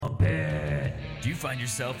Do you find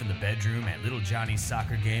yourself in the bedroom at little Johnny's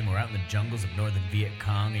soccer game or out in the jungles of northern Viet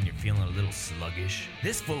Cong and you're feeling a little sluggish?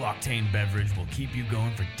 This full-octane beverage will keep you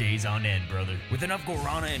going for days on end, brother. With enough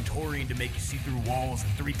guarana and taurine to make you see through walls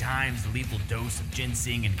and 3 times the lethal dose of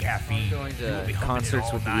ginseng and caffeine. I'm going You will be to humping concerts it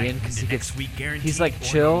all with night, Ian because and the next week guaranteed he's like or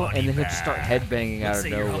chill, money and then he'll just start back. headbanging out Let's of say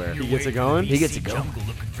you're nowhere. humping your He gets way it going? through the He gets BC it going. jungle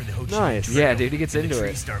looking for the Ho Chi Minh Nice. Trail, Yeah, dude, he gets and into the it.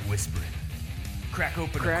 trees start whispering. Crack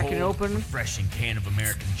open Cracking a cold, open. refreshing can of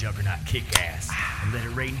American Juggernaut kick-ass and let it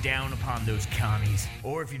rain down upon those commies.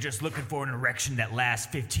 Or if you're just looking for an erection that lasts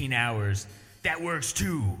 15 hours, that works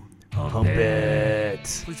too. Pump it.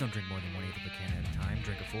 Please don't drink more than 1/8 of a can at a time.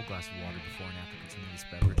 Drink a full glass of water before and after consuming this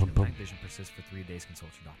beverage. If night vision persists for 3 days,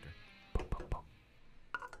 consult your doctor.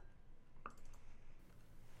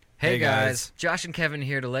 Hey Hey, guys, Josh and Kevin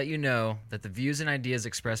here to let you know that the views and ideas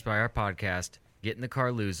expressed by our podcast, Get in the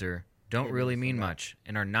Car Loser, don't really mean much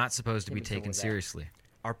and are not supposed to be taken seriously.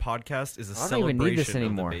 Our podcast is a I don't even need this celebration of the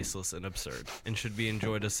anymore. baseless and absurd and should be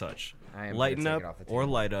enjoyed as such. I am Lighten gonna up take it off the or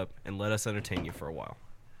table. light up and let us entertain you for a while.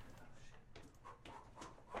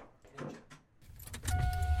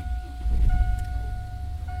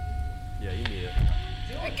 Yeah, you need it.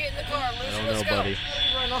 Get in the car, I don't know, buddy.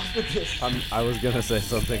 I was gonna say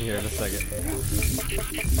something here in a second.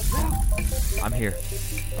 I'm here.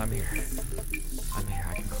 I'm here. I'm here.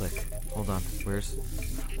 I can click. Hold on. Where's...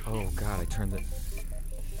 Oh, God, I turned the...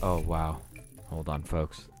 Oh, wow. Hold on,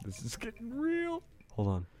 folks. This is getting real. Hold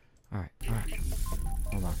on. All right.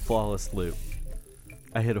 Hold on. Flawless loop.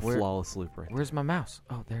 I hit a Where- flawless loop right. Where's my mouse?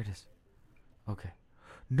 Oh, there it is. Okay.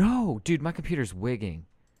 No, dude, my computer's wigging.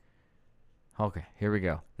 Okay, here we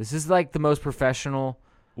go. This is like the most professional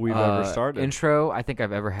We've ever started. intro I think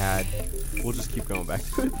I've ever had. We'll just keep going back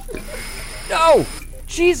to it. No!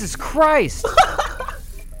 Jesus Christ!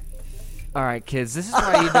 All right, kids, this is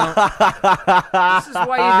why you don't. This is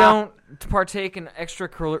why you don't partake in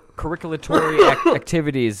extracurricular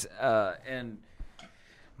activities. And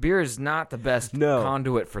beer is not the best No.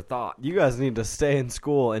 conduit for thought. You guys need to stay in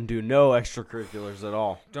school and do no extracurriculars at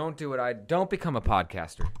all. Don't do it. Don't become a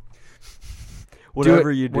podcaster.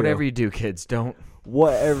 Whatever you do. Whatever you do, kids, don't.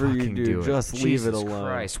 Whatever you fucking do, it. just leave Jesus it alone.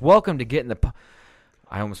 Christ. Welcome to Get in the...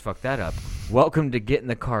 I almost fucked that up. Welcome to Get in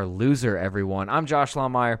the Car Loser, everyone. I'm Josh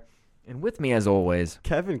Lawmeyer, and with me, as always...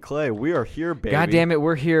 Kevin Clay, we are here, baby. God damn it,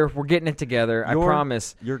 we're here. We're getting it together. I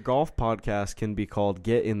promise. Your golf podcast can be called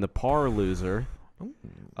Get in the Par Loser.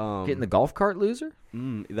 Get in the golf cart loser?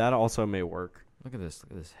 That also may work. Look at this.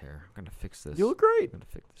 Look at this hair. I'm going to fix this. You look great. I'm going to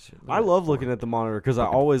fix this shit. I love looking at the monitor because I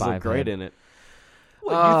Fucking always look 5 great head. in it.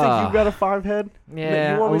 What, you think you've got a 5 head?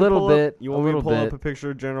 Yeah, You want a me to little pull up- bit. You a want me to little pull up bit. a picture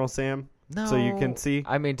of General Sam? No. So you can see?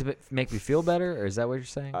 I mean, to make me feel better, or is that what you're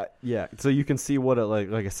saying? Yeah, so you can see what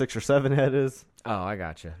like a 6 or 7 head is. Oh, I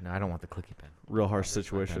gotcha. No, I don't want the clicky pen. Real harsh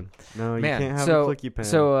situation. No, you Man, can't have so, a clicky pen.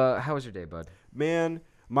 So, how was your day, bud? Man,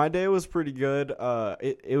 my day was pretty good.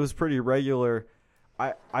 It was pretty regular.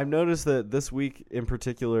 I've noticed that this week in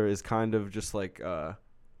particular is kind of just like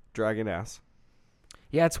dragging ass.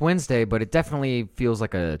 Yeah, it's Wednesday, but it definitely feels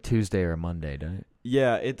like a Tuesday or a Monday, doesn't it?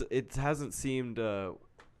 Yeah, it hasn't seemed.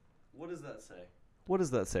 What does that say? What does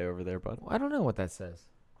that say over there, bud? I don't know what that says.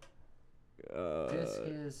 This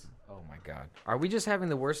is. Oh my God. Are we just having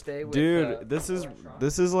the worst day? With, Dude, this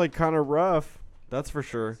is like kind of rough. That's for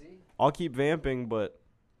sure. See? I'll keep vamping, but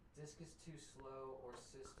Disk is too slow or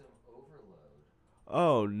system overload.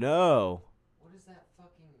 oh no. What does that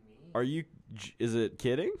fucking mean? Are you? Is it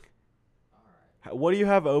kidding? All right. What do you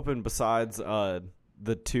have open besides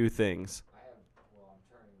the 2 things? I have. Well, I'm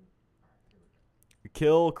turning. All right, here we go.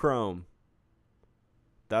 Kill Chrome.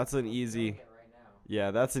 That's an easy. Doing it right now.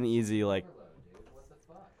 Yeah, that's an easy like. Overload, dude. What the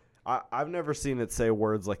fuck? I've never seen it say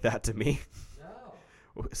words like that to me.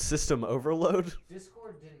 No. System overload.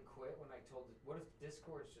 Discord didn't quit when I told it. What if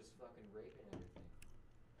Discord's just fucking raping everything?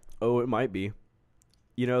 Oh, it might be.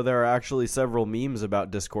 You know, there are actually several memes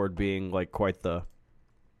about Discord being like quite the Okay,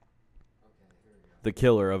 here we go. the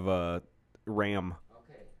killer of RAM.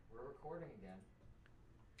 Okay, we're recording again.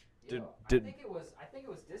 Did- Yo, did- I think it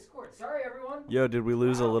was Discord. Sorry, everyone. Yo, did we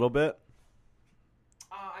lose a little bit?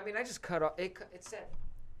 I mean, I just cut off. It said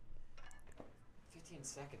 15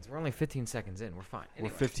 seconds. We're only 15 seconds in. We're fine. We're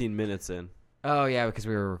Anyway. 15 minutes in. Oh yeah, because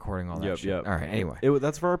we were recording all that Yep, shit. yep. All right. Anyway.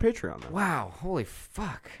 That's for our Patreon, though. Wow. Holy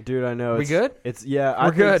fuck. Dude, I know. We good? It's yeah.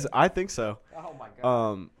 We're good. I think so. Oh my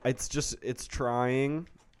god. It's trying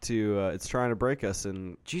to break us,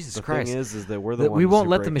 and Jesus the Christ. thing is that we're the ones we won't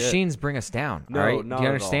who let the break it. machines bring us down. No, all right? not Do you at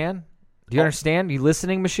all. understand? Do you understand? You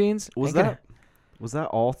listening, machines? Was Ain't gonna- that Was that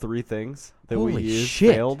all 3 things that Holy we used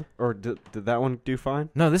shit. failed, or did that one do fine?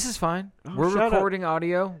 No, this is fine. Oh, We're shut up. recording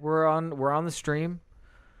audio. We're on the stream.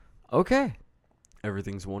 Okay.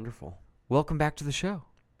 Everything's wonderful. Welcome back to the show.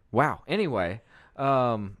 Wow. Anyway,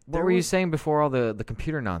 what There were you was- saying before all the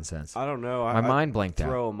computer nonsense? I don't know. My mind blanked out.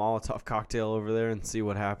 Throw a Molotov cocktail over there and see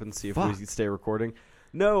what happens. See if Fuck. we can stay recording.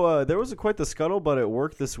 No, there was quite the scuttlebutt at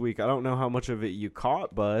work this week. I don't know how much of it you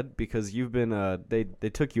caught, bud, because you've been they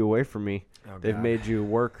took you away from me. They've made you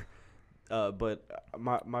work. But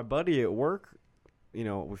my buddy at work, you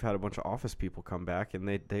know, we've had a bunch of office people come back, and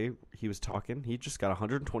he was talking. He just got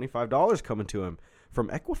 $125 coming to him from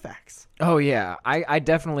Equifax. Oh yeah, I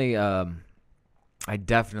definitely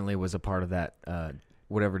was a part of that.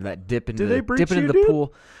 Whatever that dip in Did they breach dipping in you, the dude?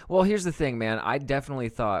 pool. Well, here's the thing, man. I definitely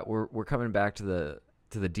thought we're coming back to the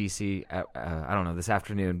DC. I don't know, this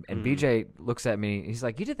afternoon, and BJ looks at me. He's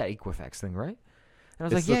like, "You did that Equifax thing, right?" And I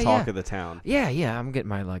was It's like, the "Yeah, talk yeah, of the town. yeah. I'm getting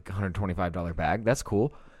my like $125 bag. That's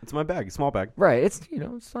cool, It's my bag, small bag. right? It's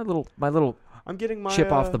it's my little I'm getting my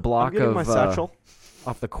chip off the block I'm getting of my satchel.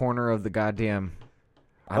 off the corner of the goddamn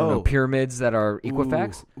I don't know Oh. pyramids that are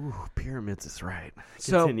Equifax. Ooh, pyramids is right.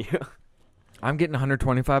 So- Continue. I'm getting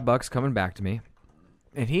 $125 coming back to me,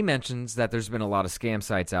 and he mentions that there's been a lot of scam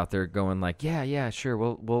sites out there going like, yeah, sure,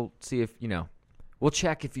 we'll see if we'll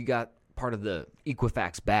check if you got part of the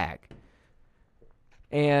Equifax bag,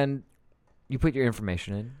 and you put your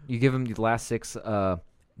information in, you give them the last 6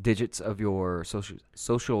 digits of your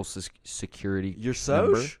social security Your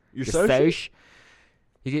number. soch? Your Your soch? soch.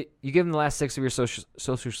 You give them the last 6 of your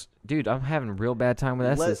social. Dude, I'm having a real bad time with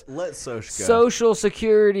S's. Let Soch go. Social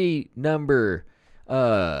security number.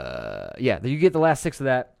 Yeah, you get the last 6 of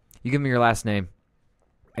that. You give them your last name,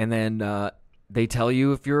 and then they tell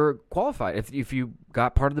you if you're qualified, if you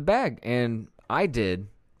got part of the bag, and I did.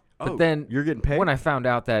 But then you're getting paid. when I found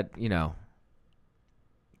out that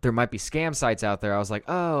there might be scam sites out there, I was like,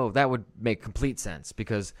 oh, that would make complete sense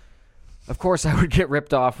because, of course, I would get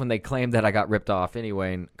ripped off when they claimed that I got ripped off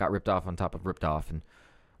anyway, and got ripped off on top of ripped off and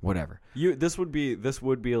whatever. This would be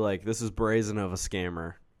like, this is brazen of a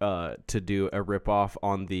scammer to do a rip off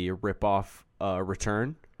on the rip off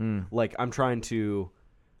return. Like I'm trying to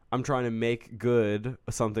make good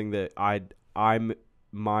something that I'm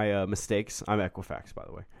my mistakes. I'm Equifax, by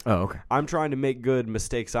the way. Oh, okay. I'm trying to make good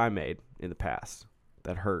mistakes I made in the past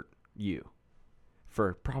that hurt you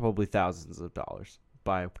for probably thousands of dollars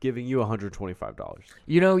by giving you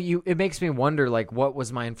 $125. It makes me wonder, like, what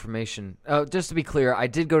was my information? Just to be clear, I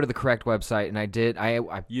did go to the correct website, and I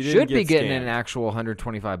You didn't should be get getting scammed. an actual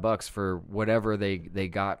 $125 for whatever they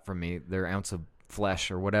got from me, their ounce of flesh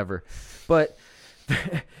or whatever. But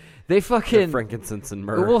they fucking Frankincense and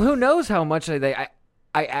myrrh. well, who knows how much I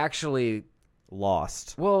actually.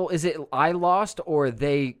 Lost Well, is it I lost or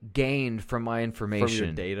they gained from my information? from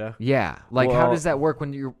your data. Yeah, like how Well- does that work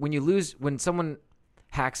when you lose when someone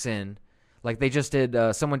hacks in, like they just did?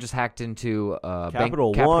 Someone just hacked into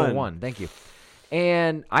Capital Capital One. Thank you.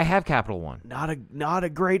 And I have Capital One. Not a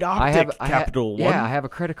great I optic. have Capital One. Yeah, I have a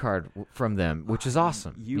credit card from them, which is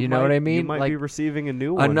awesome. You know might- what I mean? You might like be receiving a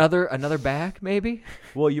new one. another bag, maybe.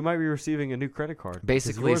 Well, you might be receiving a new credit card. 'cause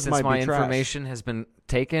Basically, yours since might my be trash. information has been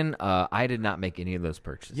taken, I did not make any of those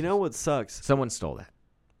purchases. You know what sucks? someone stole that,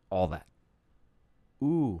 all that.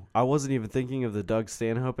 Ooh, I wasn't even thinking of the Doug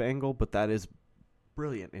Stanhope angle, but that is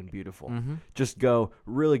brilliant and beautiful. Mm-hmm. Just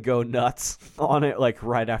really go nuts on it, like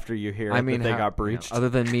right after you hear I mean, that they how- got breached. other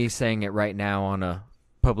than me saying it right now on a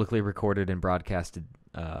publicly recorded and broadcasted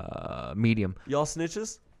medium. Y'all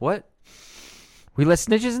snitches? What? We let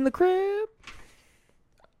snitches in the crib?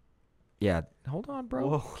 Yeah. Hold on, bro.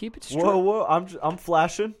 Whoa. Keep it straight. Whoa! I'm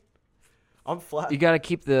flashing. I'm You got to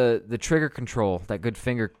keep the trigger control, that good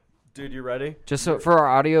finger. Dude, you ready? Just so for our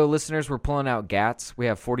audio listeners, we're pulling out GATs. We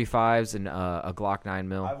have 45s and a Glock 9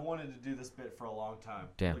 mil. I've wanted to do this bit for a long time.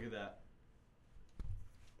 Damn. Look at that.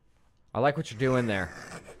 I like what you're doing there.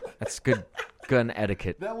 That's good gun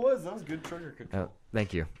etiquette. That was good trigger control.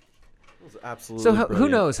 Thank you. That was absolutely. So who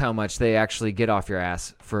brilliant. knows how much they actually get off your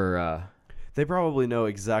ass for They probably know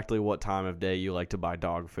exactly what time of day you like to buy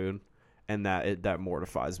dog food, and that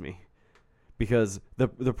mortifies me, because the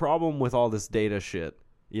problem with all this data shit,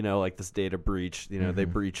 like this data breach, they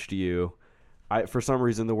breached you. For some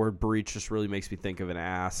reason the word breach just really makes me think of an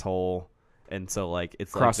asshole, and so like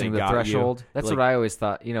it's crossing like they the got you. threshold. That's Like, what I always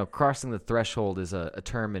thought. Crossing the threshold is a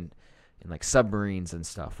term in like submarines and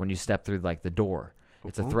stuff. When you step through like the door,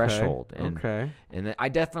 it's a okay, threshold. And, okay. And I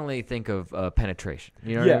definitely think of penetration.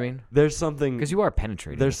 You know what I mean? There's something. Because you are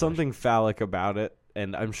penetrating. There's the something phallic about it,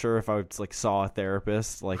 and I'm sure if I saw a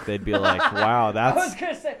therapist, like they'd be like, "Wow, that's." I was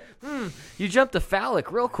gonna say, you jumped to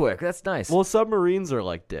phallic real quick. That's nice. Well, submarines are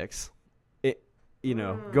like dicks.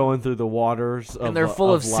 going through the waters of and they're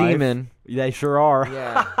full of life. semen. They sure are.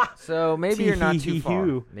 Yeah. So maybe you're not too far.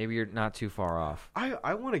 Tee-hee-hee-hoo. Maybe you're not too far off.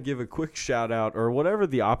 I want to give a quick shout out, or whatever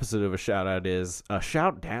the opposite of a shout out is, a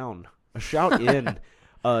shout down, a shout in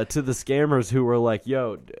to the scammers who were like,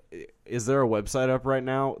 yo, is there a website up right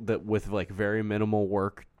now that with like very minimal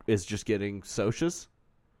work is just getting socias?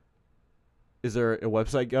 Is there a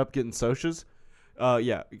website up getting socias?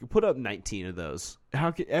 Yeah, you can put up 19 of those.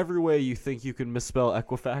 Every way you think you can misspell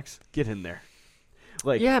Equifax, get in there.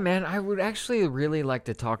 Like, Yeah, man, I would actually really like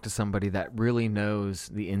to talk to somebody that really knows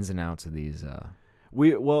the ins and outs of these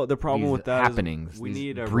the problem these with that happenings, is we these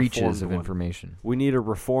need a breaches reformed of one. information. We need a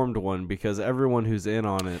reformed one because everyone who's in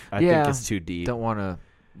on it, I Yeah, think, is too deep. Don't want to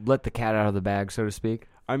let the cat out of the bag, so to speak.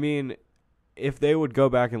 I mean, if they would go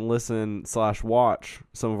back and listen / watch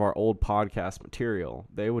some of our old podcast material,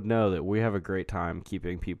 they would know that we have a great time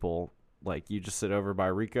keeping people like you just sit over by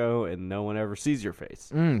Rico and no one ever sees your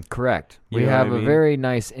face. Correct. You We know have what I a mean? very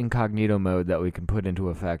nice incognito mode that we can put into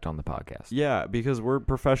effect on the podcast. Yeah, because we're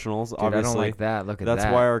professionals, Dude, obviously. I don't like that. Look at That's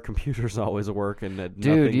that. why our computers always work and that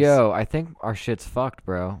Dude, nothing's... yo, I think our shit's fucked,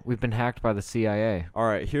 bro. We've been hacked by the CIA. All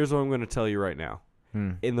right, here's what I'm going to tell you right now.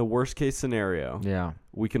 In the worst case scenario, Yeah,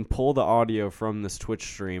 we can pull the audio from this Twitch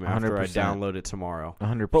stream after I 100%. download it tomorrow.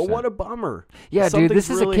 100%. But what a bummer. Yeah, dude, Something's this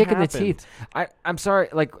is really a kick in the happened. teeth. I'm sorry.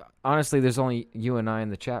 Like, honestly, there's only you and I in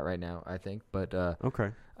the chat right now, I think. But,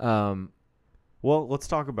 Okay. well, Well, let's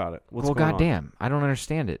talk about it. What's going on? goddamn, I don't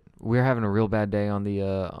understand it. We're having a real bad day on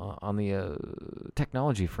the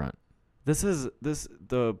technology front.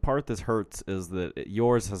 The part that hurts is that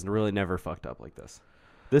yours has really never fucked up like this.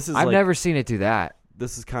 I've never seen it do that.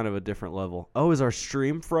 This is kind of a different level. Oh, is our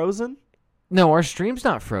stream frozen? No, our stream's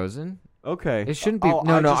not frozen. Okay. It shouldn't be. Oh,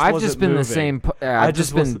 No, I I've wasn't just been the moving. same. I I've just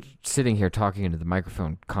just been wasn't- sitting here talking into the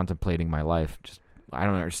microphone, contemplating my life. I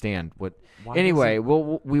don't understand what. Why Anyway,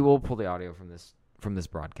 does we will pull the audio from this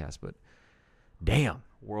broadcast. But damn,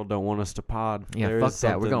 world don't want us to pod. yeah, There fuck is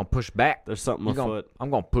that. We're something- gonna push back. There's something You're gonna- afoot. I'm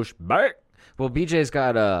gonna push back. Well, BJ's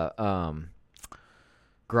got a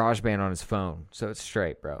GarageBand on his phone, so it's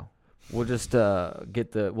straight, bro. We'll just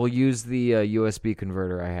we'll use the USB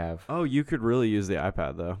converter I have. Oh, you could really use the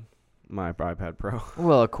iPad though. My iPad Pro.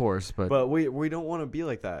 Well, of course, but we don't want to be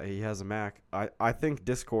like that. He has a Mac. I think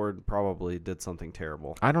Discord probably did something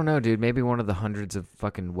terrible. I don't know, dude. Maybe one of the hundreds of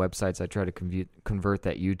fucking websites I try to convert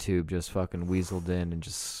that YouTube just fucking weaseled in and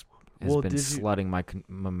just has been slutting my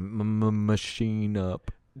machine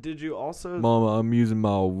up. Did you also Mama, I'm using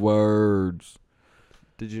my words.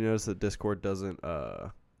 Did you notice that Discord doesn't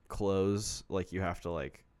close? Like you have to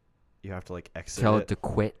exit. Tell it to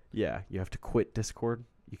quit. Yeah, you have to quit Discord.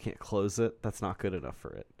 You can't close it. That's not good enough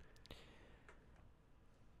for it.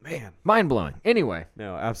 Man, Mind blowing. Anyway.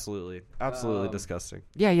 no, absolutely disgusting.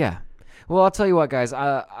 Yeah. Well, I'll tell you what, guys.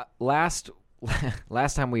 Last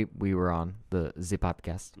time we were on the Z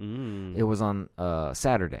podcast, it was on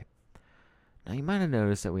Saturday. Now you might have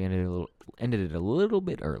noticed that we ended it a little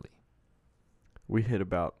bit early. We hit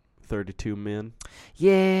about 32 men.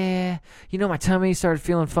 Yeah, my tummy started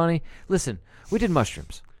feeling funny. Listen, we did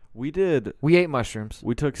mushrooms. We did. We ate mushrooms.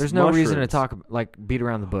 We took. There's no reason to mushrooms. beat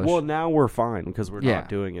around the bush. Well, now we're fine because we're Yeah. not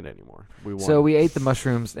doing it anymore. We won. So we ate the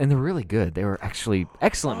mushrooms, and they're really good. They were actually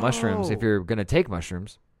excellent mushrooms. If you're gonna take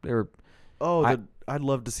mushrooms, they were. I'd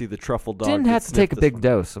love to see the truffle dog. Didn't that have to take sniffed a this big one.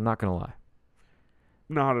 dose. I'm not gonna lie.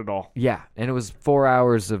 Not at all. Yeah, and it was 4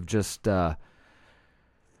 hours of just. There's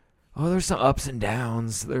some ups and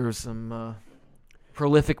downs. There were some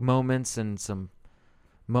prolific moments and some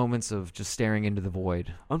moments of just staring into the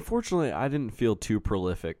void. Unfortunately, I didn't feel too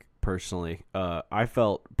prolific personally. I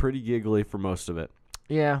felt pretty giggly for most of it.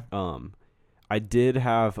 Yeah. I did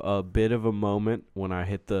have a bit of a moment when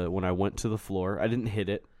I went to the floor. I didn't hit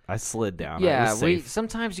it. I slid down. I Yeah, was safe.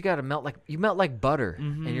 sometimes you gotta melt like butter,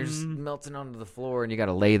 and you're just melting onto the floor, and you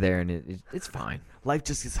gotta lay there, and it's fine. Life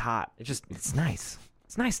just gets hot. It's nice.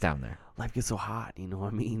 It's nice down there. Life gets so hot. You know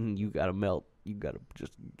what I mean? You gotta melt. You gotta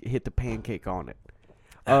just hit the pancake on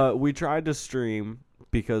it. We tried to stream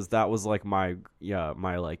because that was like my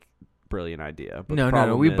like brilliant idea. But the No.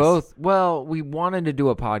 problem We is- we wanted to do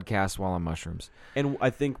a podcast while on mushrooms. And I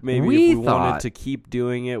think maybe We if we wanted thought- to keep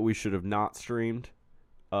doing it, we should have not streamed.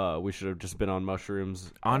 We should have just been on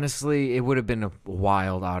mushrooms. Honestly, it would have been a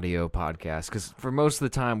wild audio podcast because for most of the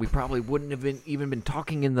time we probably wouldn't have even been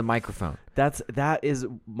talking in the microphone. That is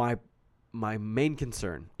my main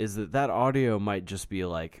concern is that audio might just be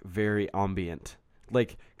like very ambient,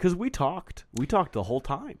 like because we talked the whole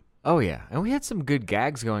time. Oh yeah, and we had some good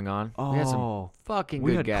gags going on. We had some Oh, fucking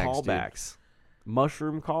we good had gags, dude. callbacks,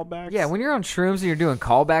 mushroom callbacks. Yeah, when you're on shrooms and you're doing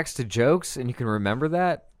callbacks to jokes and you can remember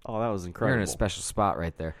that, Oh, that was incredible. You're in a special spot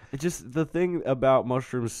right there. It just the thing about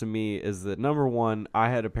mushrooms to me is that number one, I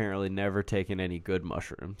had apparently never taken any good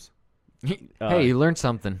mushrooms. Hey, you learned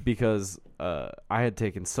something. Because I had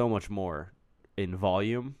taken so much more in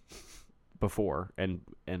volume before and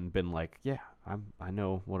been like, yeah, I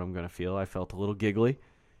know what I'm gonna feel. I felt a little giggly,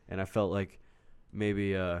 and I felt like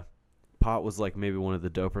maybe pot was like maybe one of the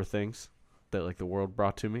doper things that like the world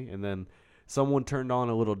brought to me, and then someone turned on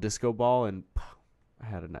a little disco ball and I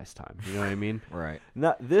had a nice time. You know what I mean? Right.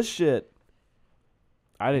 Not this shit.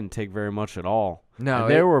 I didn't take very much at all. No,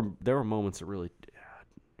 And there were moments that really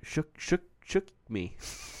shook me.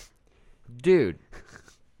 Dude.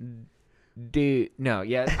 No,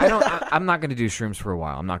 yeah, I'm not gonna do shrooms for a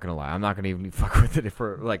while. I'm not gonna lie. I'm not gonna even fuck with it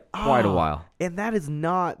for like quite a while. And that is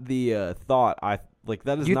not the thought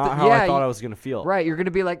that is You not th- how yeah, I thought you- I was gonna feel. Right, you're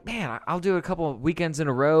gonna be like, man, I'll do a couple of weekends in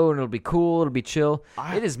a row, and it'll be cool. It'll be chill.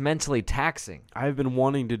 It is mentally taxing. I've been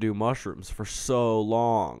wanting to do mushrooms for so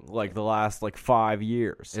long, like the last 5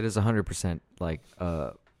 years. It is 100% like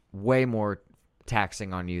way more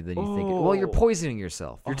taxing on you than you think. Well, you're poisoning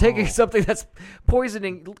yourself. You're taking something that's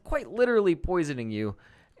quite literally poisoning you,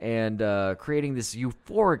 and creating this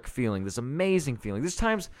euphoric feeling, this amazing feeling. There's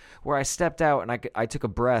times where I stepped out and I took a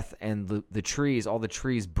breath, and all the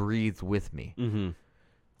trees breathed with me. Mm-hmm.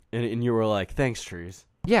 And you were like, "Thanks, trees."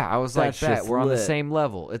 Yeah, I was like That that. shit's We're on the lit. same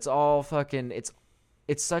level. It's all fucking.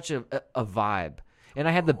 It's such a vibe. And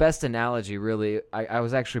I had the best analogy. Really, I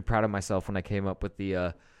was actually proud of myself when I came up with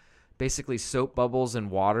the basically soap bubbles and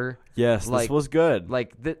water. Yes, Like- this was good.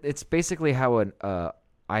 It's basically how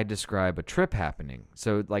I describe a trip happening.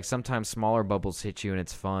 So like sometimes smaller bubbles hit you and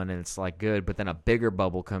it's fun and it's like good, but then a bigger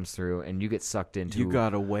bubble comes through and you get sucked into. You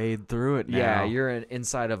gotta wade through it now. Yeah, you're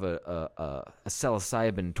inside of a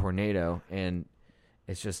psilocybin tornado, and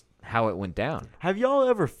it's just how it went down. Have y'all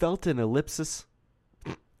ever felt an ellipsis?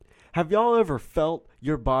 Have y'all ever felt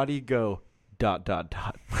your body go ...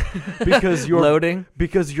 because you're Loading.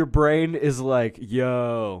 because your brain is like,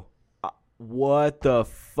 yo, what the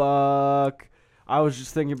fuck? I was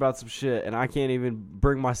just thinking about some shit, and I can't even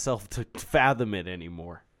bring myself to fathom it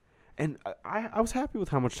anymore. And I was happy with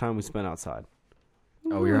how much time we spent outside. It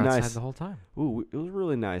was Oh, you're really outside nice. the whole time. Ooh, it was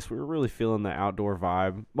really nice. We were really feeling the outdoor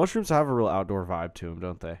vibe. Mushrooms have a real outdoor vibe to them,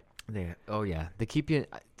 don't they? Yeah. They keep you.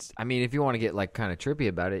 I mean, if you want to get like kind of trippy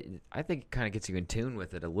about it, I think it kind of gets you in tune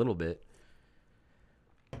with it a little bit.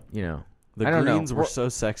 You know, The I don't know. greens were so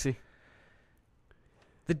sexy.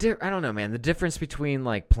 I don't know, man. The difference between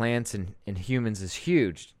like plants and humans is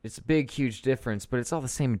huge. It's a big, huge difference, but it's all the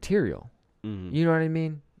same material. Mm-hmm. You know what I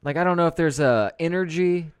mean? Like, I don't know if there's a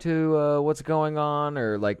energy to what's going on,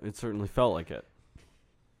 or like, It certainly felt like it.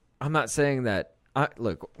 I'm not saying that.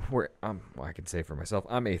 Look, I can say for myself,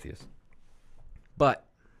 I'm atheist, but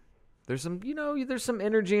there's some, there's some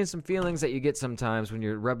energy and some feelings that you get sometimes when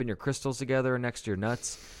you're rubbing your crystals together next to your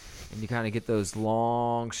nuts, and you kind of get those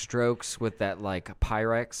long strokes with that like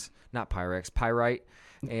pyrite,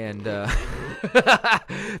 and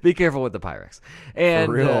be careful with the Pyrex.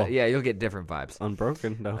 And real. yeah, you'll get different vibes.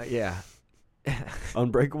 Unbroken, no. Yeah.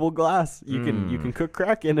 Unbreakable glass. You can cook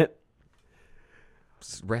crack in it.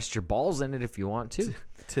 Rest your balls in it if you want to.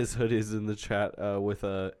 Tiz Hoodie's in the chat with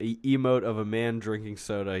a emote of a man drinking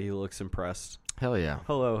soda. He looks impressed. Hell yeah.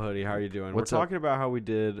 Hello, Hoodie. How are you doing? What's We're up? talking about how we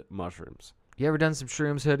did mushrooms. You ever done some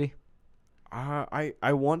shrooms, Hoodie?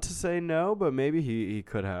 I want to say no, but maybe he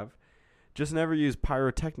could have. Just never use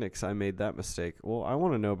pyrotechnics. I made that mistake. Well, I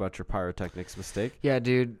want to know about your pyrotechnics mistake. Yeah,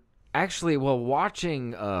 dude. Actually,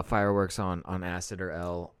 watching fireworks on acid or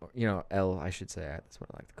L, L, I should say. That's what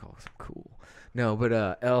I like to call it. Cool. No, but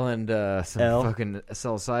L and some L? fucking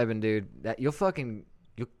psilocybin, dude. That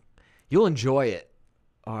you'll enjoy it.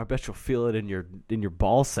 Oh, I bet you'll feel it in your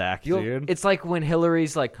ball sack, dude. It's like when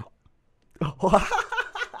Hillary's like,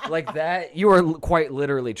 like that. You are quite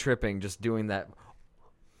literally tripping just doing that.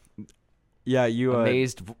 Yeah, you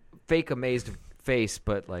Fake amazed face,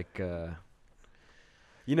 but like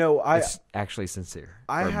it's actually sincere.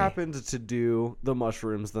 I for me. happened to do the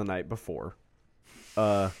mushrooms the night before.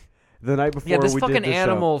 The night before Yeah, this we fucking did the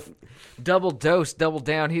animal show, double dose, double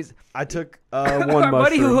down. I took one Our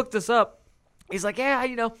buddy who mushroom. hooked us up. He's like, yeah,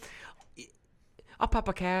 I'll pop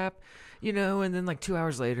a cap, and then like 2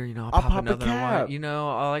 hours later, I'll pop pop a another cap. one.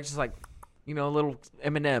 I'll like just like, little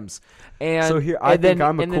M&Ms. And So here, I and think then,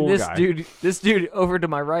 I'm a and cool then guy. this dude over to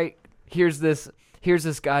my right, here's this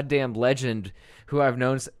goddamn legend who I've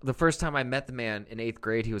known. The first time I met the man in 8th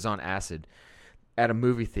grade, he was on acid at a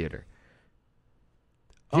movie theater.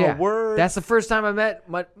 Oh, Yeah, word. that's the first time I met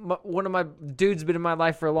one of my dudes. Been in my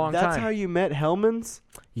life for a long time. That's how you met Hellman's?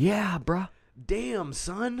 Yeah, bruh. Damn,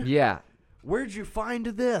 son. Yeah. Where'd you find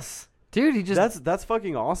this? Dude, he just That's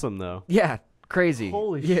fucking awesome though. yeah, crazy.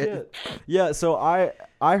 Holy Yeah. shit. Yeah, so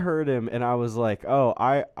I heard him and I was like, oh,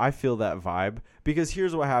 I feel that vibe. Because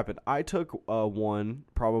here's what happened. I took one,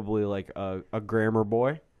 probably like a grammar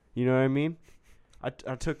boy. You know what I mean? I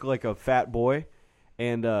took like a fat boy,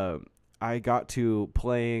 and I got to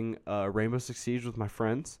playing Rainbow Six Siege with my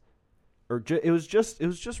friends. It was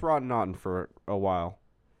just Rotten Naughton for a while.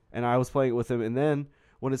 And I was playing it with him, and then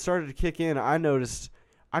when it started to kick in, I noticed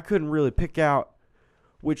I couldn't really pick out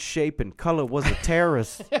which shape and color was a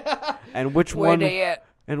terrorist, and which Where one they at?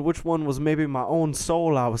 and which one was maybe my own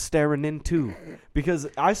soul I was staring into. Because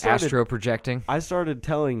I started Astro projecting. I started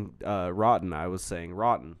telling Rotten, I was saying,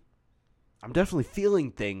 Rotten, I'm definitely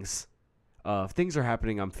feeling things. If things are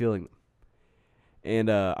happening, I'm feeling them. And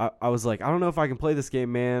I was like, I don't know if I can play this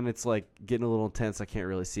game, man. It's like getting a little intense. I can't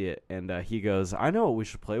really see it. And he goes, I know what we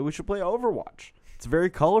should play. We should play Overwatch. It's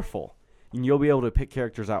very colorful. And you'll be able to pick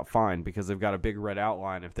characters out fine because they've got a big red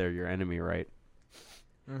outline if they're your enemy, right?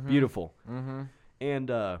 Mm-hmm. Beautiful. Mm-hmm.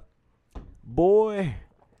 And boy,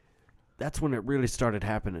 that's when it really started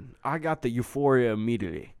happening. I got the euphoria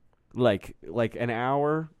immediately. Like an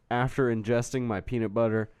hour after ingesting my peanut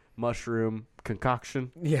butter mushroom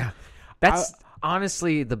concoction. Yeah. That's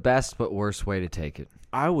honestly the best but worst way to take it.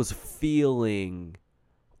 I was feeling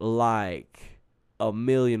like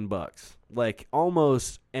 $1,000,000. Like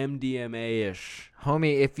almost MDMA-ish.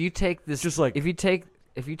 Homie, if you take this Just like- if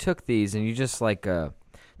you took these and you just like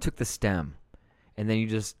took the stem and then you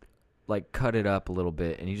just like cut it up a little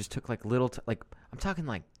bit and you just took like little like I'm talking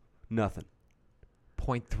like Nothing.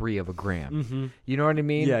 0.3 of a gram. Mm-hmm. You know what I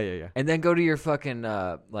mean? Yeah. And then go to your fucking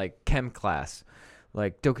like chem class.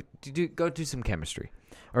 Like go do some chemistry.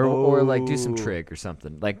 Or like do some trig or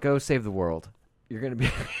something. Like go save the world. You're gonna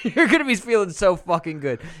be feeling so fucking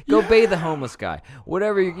good. Go bathe the homeless guy.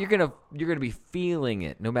 Whatever you're gonna be feeling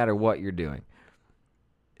it no matter what you're doing.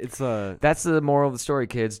 It's That's the moral of the story,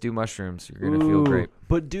 kids. Do mushrooms. You're gonna feel great.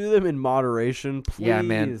 But do them in moderation, please. Yeah,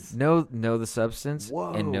 man. Know the substance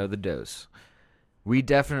Whoa. and know the dose. We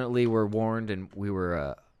definitely were warned, and we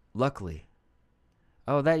were luckily.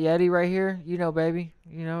 Oh, that Yeti right here, baby.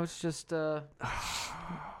 It's just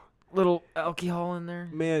little alcohol in there.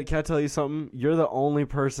 Man, can I tell you something? You're the only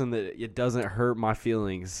person that it doesn't hurt my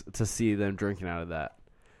feelings to see them drinking out of that.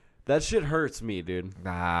 That shit hurts me, dude.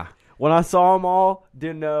 Nah. When I saw them all,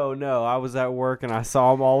 dude, no, I was at work and I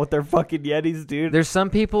saw them all with their fucking Yetis, dude. There's some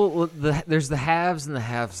people. There's the haves and the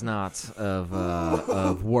have-nots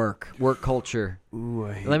of work culture. Ooh,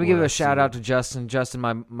 I hate Let me give what a I shout see. out to Justin.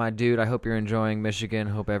 Justin, my dude. I hope you're enjoying Michigan.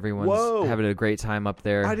 Hope everyone's Whoa. having a great time up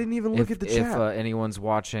there. I didn't even look at the If chat. anyone's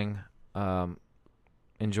watching, enjoy.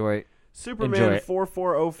 Enjoy Superman it.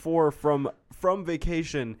 4404 from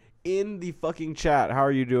vacation in the fucking chat. How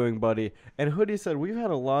are you doing, buddy? And Hoodie said we've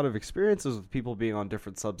had a lot of experiences with people being on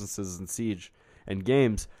different substances in Siege and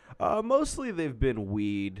games. Mostly they've been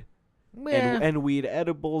weed and weed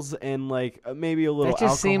edibles and like maybe a little That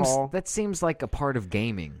just alcohol. seems like a part of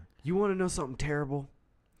gaming. You want to know something terrible?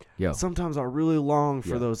 Yo, Sometimes I really long for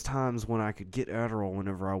Yeah. those times when I could get Adderall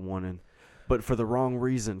whenever I wanted, but for the wrong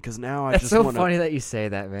reason. Because now I that's just so want funny to. that you say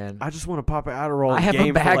that, man. I just want to pop an Adderall. I and have a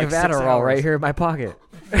game for bag like of 6 Adderall hours. right here in my pocket.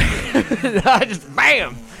 I just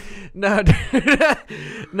bam. No, dude.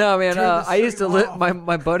 No, man. I used to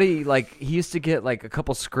my buddy he used to get like a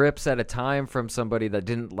couple scripts at a time from somebody that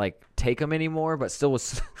didn't like take them anymore, but still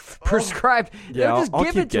was prescribed. Yeah, they would just I'll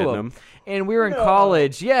give keep it to getting him. them. And we were in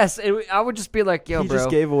college. Yes, and I would just be like, "Yo, He bro." just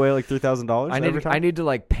gave away like $3,000. I need to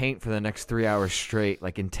like paint for the next 3 hours straight,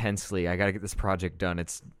 like intensely. I gotta get this project done.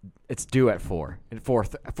 It's due at 4. And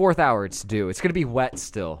fourth hour, it's due. It's gonna be wet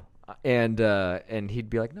still. And he'd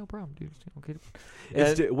be like, "No problem, dude. Okay."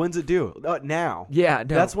 When's it due? Now. Yeah, no,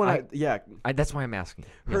 That's when that's why I'm asking.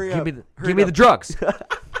 Yeah, Hurry give up. me the Hurry give me up. the drugs.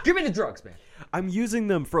 Give me the drugs, man. I'm using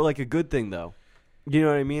them for like a good thing though. You know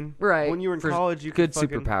what I mean? Right. When you were in For college, you good could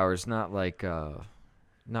fucking... superpowers, not like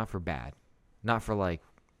not for bad, not for like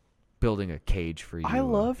building a cage for you. I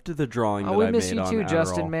loved the drawing that Oh, we I miss made you on too, Adderall.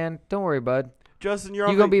 Justin. Man, don't worry, bud. Justin, you're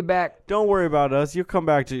You on gonna be back. Don't worry about us. You'll come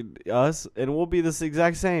back to us, and we'll be this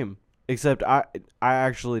exact same. Except I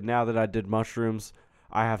actually, now that I did mushrooms,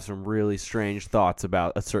 I have some really strange thoughts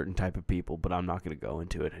about a certain type of people, but I'm not going to go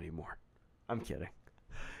into it anymore. I'm kidding.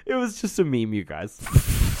 It was just a meme, you guys.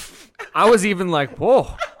 I was even like, whoa.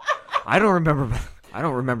 I don't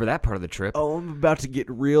remember that part of the trip. Oh, I'm about to get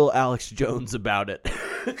real Alex Jones about it.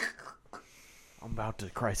 I'm about to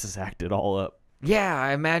crisis act it all up. Yeah,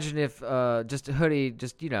 I imagine if just a hoodie,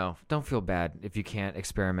 just don't feel bad if you can't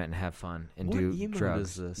experiment and have fun and What do emote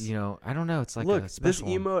drugs. is this? I don't know. It's like Look, a this special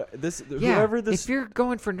one. emo, this Yeah, whoever this. if you're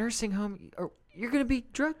going for nursing home, you're gonna be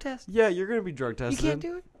drug tested. Yeah, you're gonna be drug You tested. can't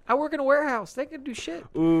do it. I work in a warehouse. They can do shit.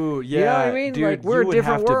 Ooh, yeah. You know what I mean? Dude, Like, we're you in would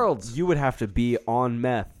different have to- worlds. You would have to be on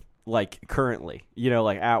meth, like currently.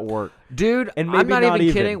 Like at work. Dude, And I'm maybe not not even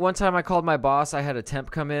even. kidding. One time I called my boss. I had a temp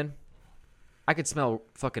come in. I could smell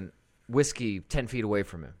fucking whiskey 10 feet away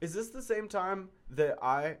from him. Is this the same time that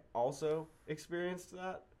I also experienced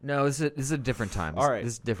that? No, this is a different time. All right.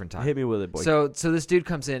 This is a different time. Hit me with it, boy. So this dude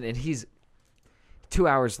comes in and he's 2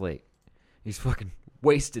 hours late. He's fucking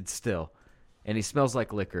wasted still, and he smells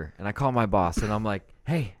like liquor. And I call my boss and I'm like,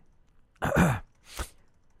 "Hey,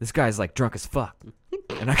 this guy's like drunk as fuck,"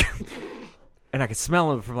 and I can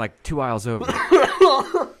smell him from like 2 aisles over.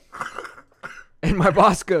 And my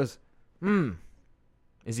boss goes,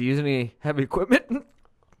 is he using any heavy equipment?"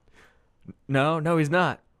 No, he's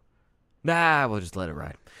not. Nah, we'll just let it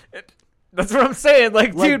ride. That's what I'm saying.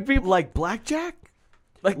 Like, dude, people like blackjack?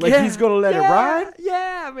 like Like he's gonna let it ride?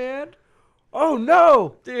 Yeah, man, Oh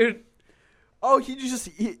no! dude. Oh,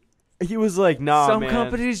 he was like, nah, Some man.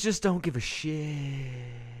 companies just don't give a shit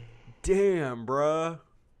Damn, bruh.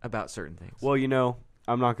 about certain things. Well,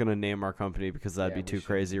 I'm not gonna name our company because that'd Yeah, be we too shouldn't.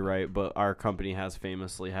 crazy, right? But our company has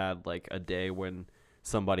famously had like a day when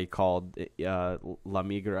somebody called La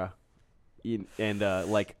Migra, and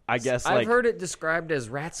like I guess I've like heard it described as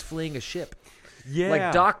rats fleeing a ship. yeah,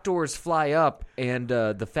 Like doctors fly up and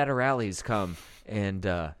the federales come and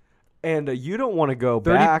and you don't want to go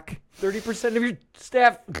 30 back. 30% of your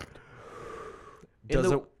staff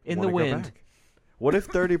Doesn't in wanna the go wind. back. What if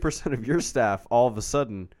 30% of your staff all of a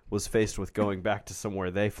sudden was faced with going back to somewhere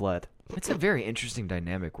they fled? It's a very interesting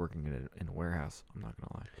dynamic working in a warehouse. I'm not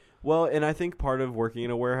gonna lie. Well, and I think part of working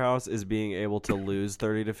in a warehouse is being able to lose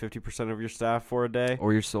 30 to 50% of your staff for a day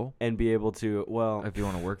Or your soul, and be able to, well, if you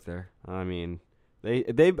want to work there. I mean,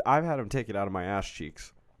 I've had them take it out of my ass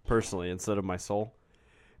cheeks personally instead of my soul.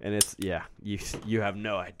 And it's, yeah, you have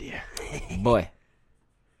no idea. Boy,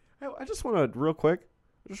 I just want to real quick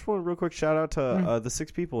shout out to the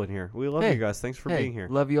 6 people in here. We love Hey. you guys. Thanks for being here.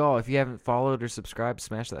 Love you all. If you haven't followed or subscribed,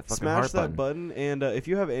 smash that fucking Smash heart that button. button, and if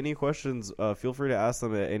you have any questions, feel free to ask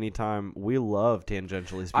them at any time. We love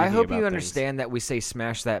tangentially speaking. I hope about you things. understand that we say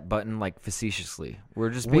smash that button like facetiously. We're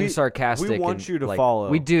just being sarcastic. We want and, you to like, follow.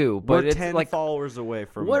 We do, but We're it's 10 like, followers away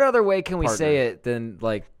from. what other way can we partner. say it than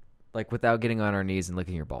like without getting on our knees and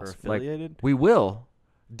licking your Or balls? Like, affiliated? we will.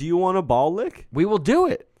 Do you want a ball lick? We will do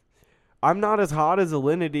it. I'm not as hot as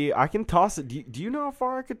Alinity. I can toss it. Do you know how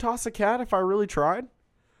far I could toss a cat if I really tried?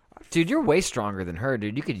 Dude, you're way stronger than her,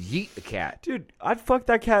 dude. You could yeet the cat. Dude, I'd fuck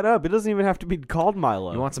that cat up. It doesn't even have to be called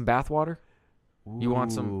Milo. You want some bath water? You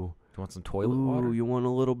want some? Ooh. You want some toilet Ooh, water? you want a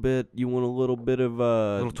little bit. You want a little bit of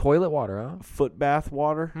little toilet water, huh? foot bath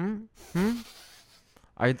water.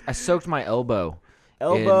 I soaked my elbow.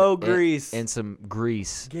 Elbow in grease. and some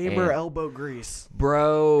grease. Gamer and- elbow grease.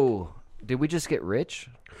 Bro, did we just get rich?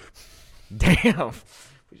 Damn,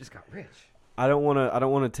 we just got rich. I don't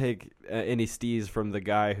want to take any stees from the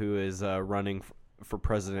guy who is running for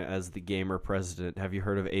president as the gamer president. Have you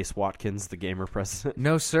heard of Ace Watkins, the gamer president?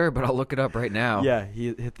 No, sir, but I'll look it up right now. Yeah,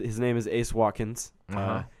 his name is Ace Watkins.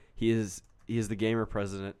 Uh-huh. He is the gamer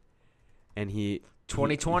president, and he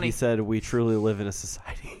 2020. He said we truly live in a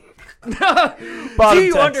society. Do Bottom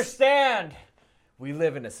you text. understand? We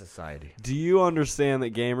live in a society. Do you understand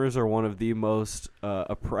that gamers are one of the most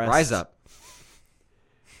oppressed? Rise up.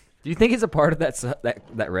 Do you think he's a part of that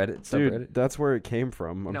Reddit Dude, subreddit? that's where it came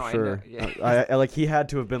from. I'm No, I sure. know, yeah. I like he had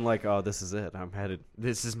to have been like, "Oh, this is it. I'm headed."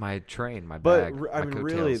 This is my train, my But bag. I my mean,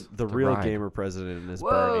 really, coattails, the real ride. gamer president is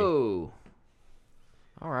Bernie. Whoa.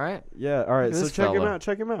 All right. Yeah. All right. Look at So this check him fella. out.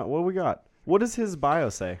 Check him out. What do we got? What does his bio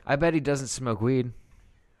say? I bet he doesn't smoke weed.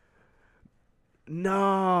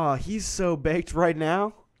 Nah, he's so baked right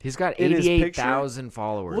now. He's got In his picture? 88,000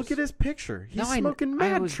 followers. Look at his picture. He's No, smoking I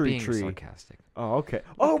mad was tree being tree. sarcastic. Oh, okay.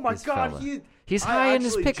 Oh my this God, fella. He's high in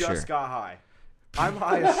his picture. I just got high. I'm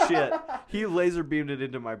high as shit. He laser beamed it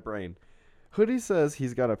into my brain. Hoodie says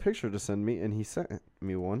he's got a picture to send me, and he sent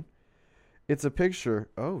me one. It's a picture.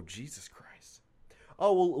 Oh, Jesus Christ.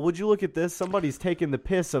 Oh, well, would you look at this? Somebody's taking the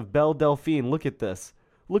piss of Belle Delphine. Look at this.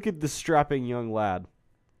 Look at this strapping young lad.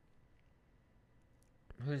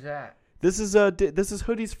 Who's that? This is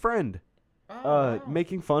Hoodie's friend.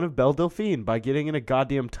 Making fun of Belle Delphine by getting in a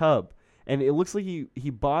goddamn tub. And it looks like he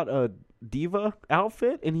bought a diva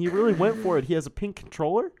outfit, and he really went for it. He has a pink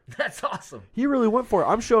controller. That's awesome. He really went for it.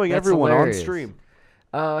 I'm showing That's everyone hilarious. on stream.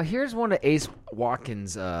 Here's one of Ace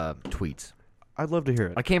Watkins' tweets. I'd love to hear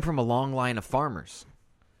it. I came from a long line of farmers.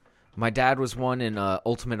 My dad was one in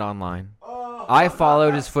Ultimate Online. I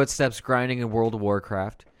followed his footsteps grinding in World of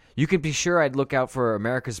Warcraft. You can be sure I'd look out for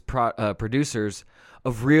America's producers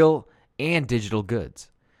of real and digital goods.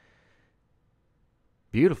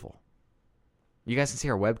 Beautiful. You guys can see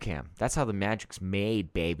our webcam. That's how the magic's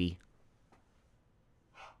made, baby.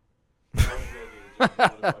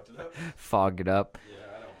 Fog it up.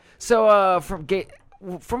 So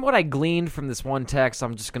from what I gleaned from this one text,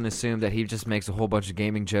 I'm just going to assume that he just makes a whole bunch of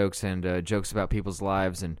gaming jokes and jokes about people's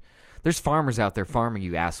lives. And there's farmers out there farming,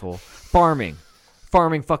 you asshole. Farming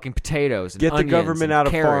fucking potatoes and Get the onions government and out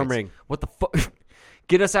of carrots. farming. What the fuck?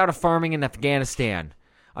 Get us out of farming in Afghanistan.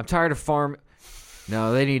 I'm tired of farm.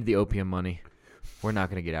 No, they need the opium money. We're not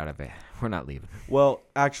going to get out of it. We're not leaving. Well,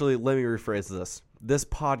 actually, let me rephrase this. This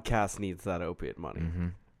podcast needs that opiate money. Mm-hmm.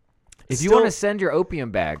 If you Still- want to send your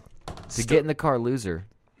opium bag to Get in the Car Loser,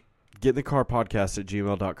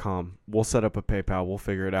 getinthecarpodcast@gmail.com. We'll set up a PayPal. We'll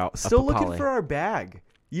figure it out. Still looking Poly. for our bag.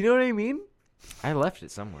 You know what I mean? I left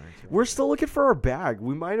it somewhere. We're still looking for our bag.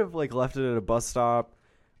 We might have like left it at a bus stop,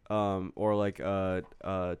 or like a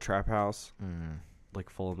trap house, like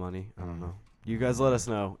full of money. I don't know. You guys let us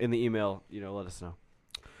know in the email. Let us know.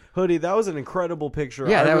 Hoodie, that was an incredible picture.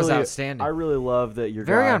 Yeah, I that was really- outstanding. I really love that you're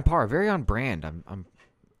Very on par, very on brand. I'm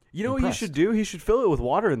You know what he impressed. should do? He should fill it with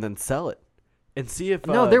water and then sell it, and see if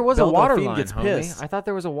No, there was a Belle water Delphine line, gets homie. pissed. I thought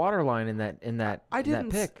there was a water line in that I didn't.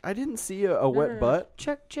 that pic. I didn't see a wet butt.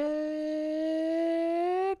 Check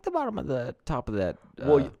the bottom of the top of that.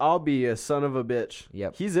 Well, I'll be a son of a bitch.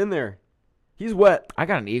 Yep. He's in there. He's wet. I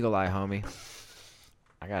got an eagle eye, homie.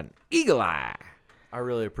 I got an eagle eye. I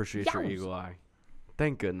really appreciate your Yowz. eagle eye.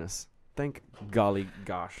 Thank goodness. Thank golly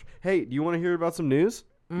gosh. Hey, do you want to hear about some news?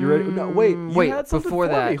 You ready? No, wait. You wait, had something before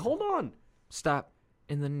for that- me. Hold on. Stop.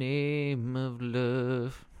 In the name of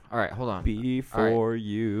love. All right, hold on. Before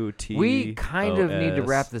you T. We kind of need to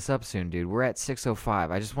wrap this up soon, dude. We're at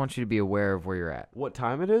 6:05. I just want you to be aware of where you're at. What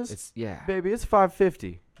time it is? It's Baby, it's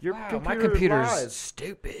 5:50. Your wow, computer my computer's lies.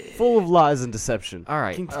 stupid. Full of lies and deception. All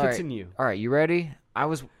right, Continue. All right, you ready? All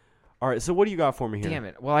right, so what do you got for me here? Damn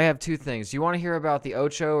it. Well, I have two things. Do you want to hear about the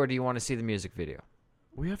Ocho or do you want to see the music video?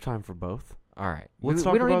 We have time for both. All right. Let's we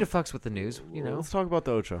talk don't need about- to fucks with the news, you know. Let's talk about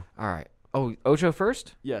the Ocho. All right. Oh, Ocho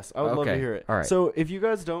first? Yes, I would love to Okay, hear it. all right. So, if you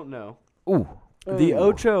guys don't know, Ooh. the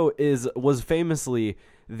Ocho was famously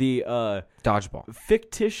the Dodgeball.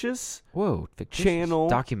 fictitious Whoa. Fictitious. Channel.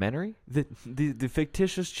 Documentary? the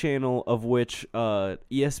fictitious channel of which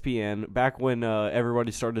ESPN, back when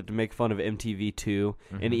everybody started to make fun of MTV2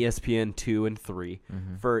 and ESPN 2 and 3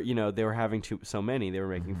 for, they were having so many, they were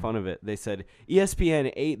making fun of it. They said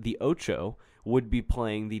ESPN 8, the Ocho, would be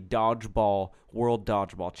playing the World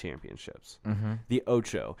Dodgeball Championships. The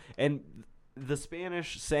Ocho. And the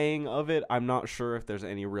Spanish saying of it, I'm not sure if there's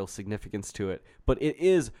any real significance to it, but it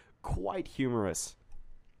is quite humorous,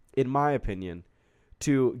 in my opinion,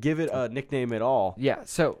 to give it a nickname at all. Yeah,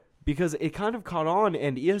 so Because it kind of caught on,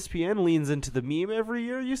 and ESPN leans into the meme every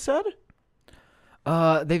year, you said?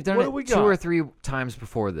 they've done What do we it 2 got? or 3 times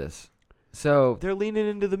before this. So They're leaning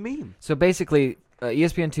into the meme. basically,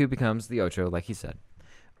 ESPN2 becomes the Ocho, like he said.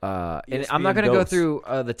 And I'm not ESPN going to go dos. through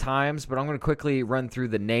the times, but I'm going to quickly run through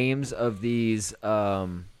the names of these,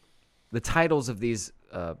 the titles of these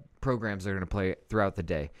programs they're going to play throughout the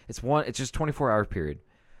day. It's just 24-hour period.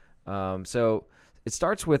 So it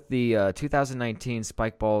starts with the 2019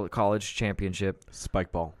 Spikeball College Championship,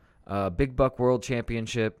 Spike ball. Big Buck World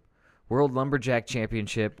Championship, World Lumberjack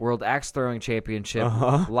Championship, World Axe Throwing Championship,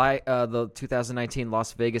 the 2019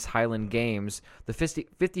 Las Vegas Highland Games, the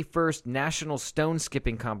 51st National Stone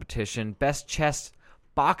Skipping Competition, Best Chess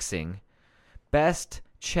Boxing,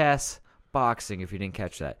 if you didn't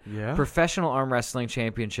catch that. Yeah. Professional Arm Wrestling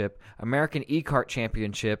Championship, American E-Kart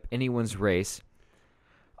Championship, anyone's race,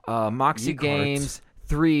 Moxie E-karts. Games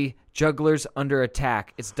 3, Jugglers Under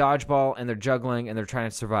Attack. It's dodgeball, and they're juggling, and they're trying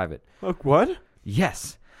to survive it. Look, what?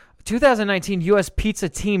 Yes. 2019 U.S. Pizza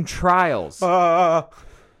Team Trials.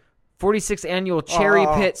 46th Annual Cherry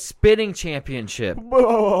Pit Spitting Championship.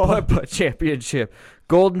 Putt-putt Championship.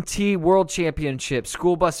 Golden Tee World Championship.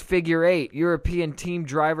 School Bus Figure 8. European Team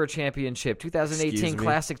Driver Championship. 2018 Excuse me.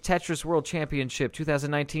 Classic Tetris World Championship.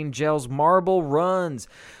 2019 Gels Marble Runs.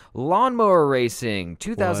 Lawnmower Racing.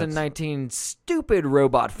 2019 Stupid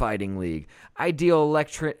Robot Fighting League. Ideal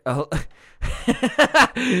Electric...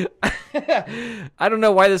 I don't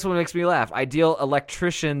know why this one makes me laugh. Ideal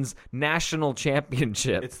Electricians National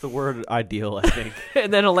Championship. It's the word ideal, I think.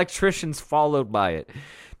 And then Electricians followed by it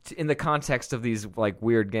in the context of these like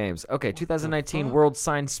weird games. Okay, 2019 World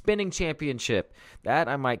Sign Spinning Championship. That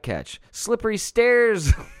I might catch. Slippery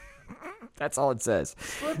Stairs. That's all it says.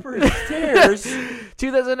 Slippery stairs.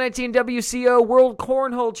 2019 WCO World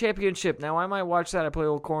Cornhole Championship. Now, I might watch that. I play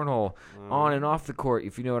old cornhole on and off the court,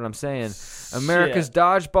 if you know what I'm saying. America's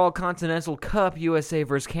Dodgeball Continental Cup, USA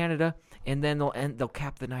versus Canada. And then they'll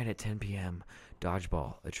cap the night at 10 p.m.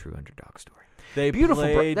 Dodgeball, a true underdog story. They Beautiful,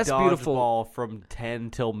 bro. played That's dodgeball beautiful. from 10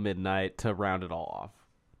 till midnight to round it all off.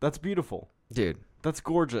 That's beautiful. Dude, That's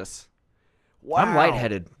gorgeous. Wow. I'm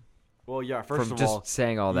lightheaded Well, yeah, first from of just all,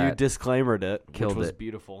 saying all you that. disclaimered it, Killed which was it.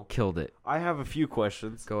 beautiful. Killed it. I have a few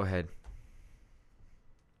questions. Go ahead.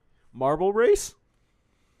 Marble race?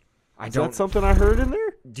 I Is don't. that something I heard in there?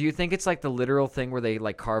 Do you think it's like the literal thing where they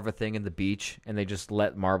like carve a thing in the beach and they just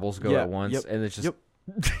let marbles go Yeah, at once yep, and it's just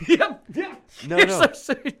yep. yep. No, You're no. You're That's-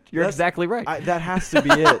 exactly right. That has to be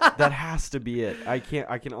it. That has to be it. I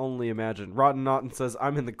can only imagine. Rotten Naughton says,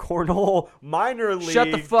 I'm in the cornhole minor league.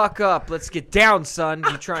 Shut the fuck up. Let's get down, son.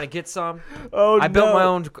 You trying to get some? Oh, I built no. my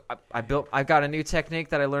own. I got a new technique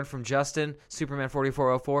that I learned from Justin, Superman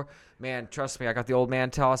 4404. Man, trust me, I got the old man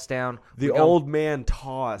toss down. The We're gonna- old man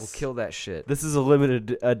toss. We'll kill that shit. This is a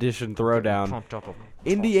limited edition throwdown. Pumped up.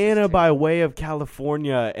 Indiana by way of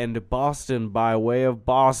California and Boston by way of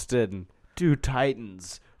Boston. Two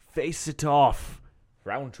Titans. Face it off.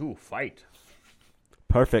 Round 2, fight.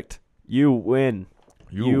 Perfect. You win.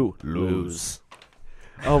 You lose.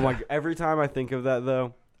 Oh my! Every time I think of that,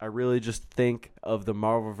 though, I really just think of the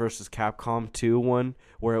Marvel vs. Capcom 2 one,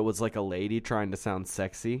 where it was like a lady trying to sound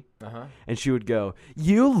sexy, and she would go,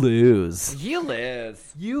 "You lose. You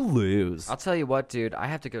live. You lose." I'll tell you what, dude. I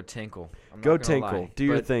have to go tinkle. I'm not Go gonna tinkle. lie. Do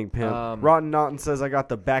your But, thing, pimp. um, Rotten Naughton says I got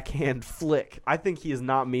the backhand flick. I think he is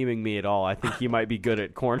not memeing me at all. I think he might be good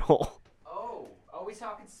at cornhole. Oh, are we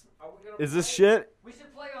talking? Are we gonna Is this shit? We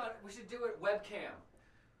should play on. We should do it webcam.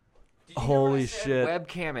 Did you hear what I Holy said? shit.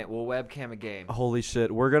 Webcam it. We'll webcam a game. Holy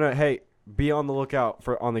shit. We're gonna be on the lookout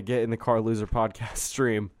for on the Get in the Car Loser podcast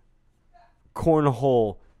stream.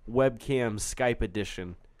 Cornhole webcam Skype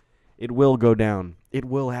edition. It will go down. It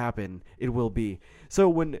will happen. It will be. So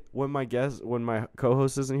when my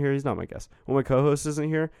co-host isn't here, he's not my guest. When my co-host isn't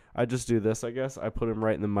here, I just do this, I guess. I put him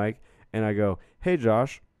right in the mic and I go, "Hey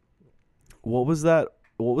Josh, what was that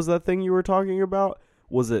thing you were talking about?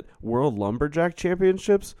 Was it World Lumberjack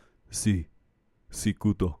Championships?" Si,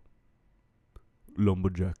 Kuto.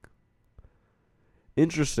 Lumberjack.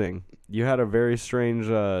 Interesting. You had a very strange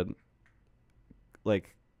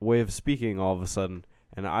way of speaking all of a sudden,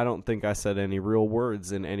 and I don't think I said any real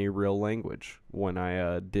words in any real language when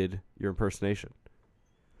I did your impersonation.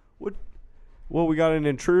 What? Well, we got an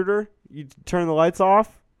intruder? You turn the lights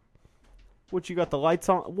off? What, you got the lights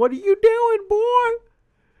on? What are you doing,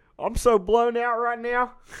 boy? I'm so blown out right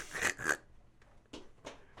now.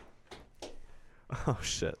 Oh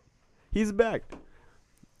shit. He's back.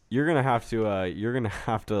 You're gonna have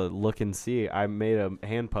to look and see. I made a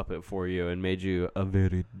hand puppet for you and made you a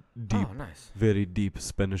very deep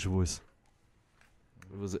Spanish voice.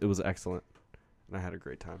 It was excellent, and I had a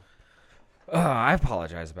great time. I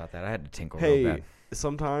apologize about that. I had to tinkle real Hey, bad.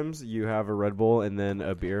 sometimes you have a Red Bull and then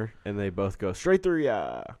a beer, and they both go straight through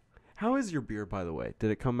ya. How is your beer, by the way?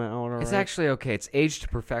 Did it come out all right? It's actually okay. It's aged to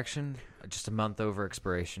perfection, just a month over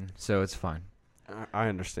expiration, so it's fine. I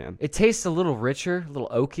understand. It tastes a little richer, a little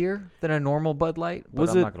oakier than a normal Bud Light, but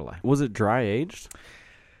I'm not going to lie. Was it dry aged?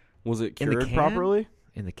 Was it In the cured can? properly?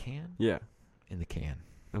 In the can? Yeah. In the can.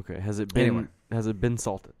 Okay. Has it been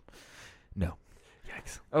salted? No.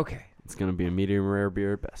 Yikes. Okay. It's gonna be a medium rare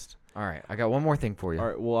beer at best. All right. I got one more thing for you. All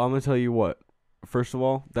right. Well, I'm gonna tell you what. First of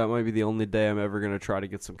all, that might be the only day I'm ever gonna try to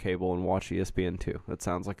get some cable and watch ESPN2. That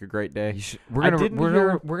sounds like a great day. We're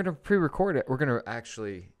gonna pre-record it. We're gonna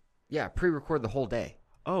actually, pre-record the whole day.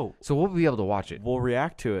 Oh, So we'll be able to watch it. we'll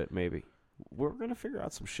react to it. Maybe we're gonna figure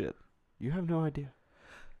out some shit. You have no idea.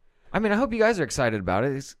 I mean, I hope you guys are excited about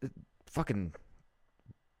it. It's fucking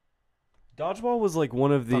Dodgeball was like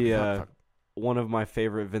one of fuck. one of my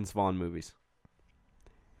favorite Vince Vaughn movies.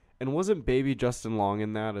 And wasn't Baby Justin Long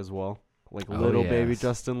in that as well? Like little baby yes.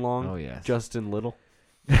 Justin Long? Oh, yes. Justin Little?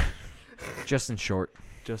 Justin Short.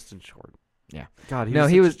 Justin Short. Yeah. God, No,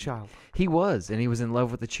 was he such was- a child. He was, and he was in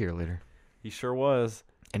love with the cheerleader, He sure was.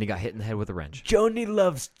 and he got hit in the head with a wrench. Joni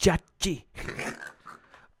loves Chachi.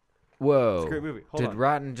 Whoa! It's a great movie. Hold Did on.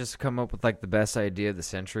 Rotten just come up with like the best idea of the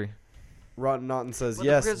century? Rotten Naughton says, Well,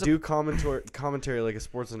 yes, there's a- do commentary like a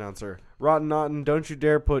sports announcer. Rotten Naughton, don't you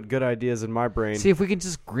dare put good ideas in my brain. See if we can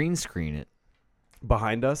just green screen it.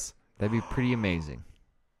 Behind us. That'd be pretty amazing.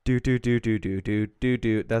 Do. That's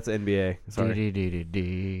NBA. Sorry.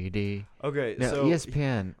 D-d-d-d-d-d. Okay, No, so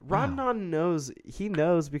ESPN. Rotten Wow. Naughton knows. He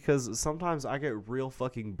knows because sometimes I get real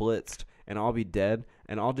fucking blitzed and I'll be dead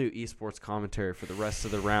and I'll do esports commentary for the rest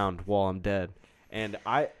of the round while I'm dead. And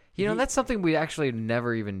that's something we actually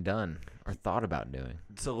never even done or thought about doing.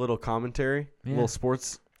 it's a little commentary, Yeah. little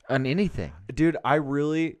sports. On anything. Dude, I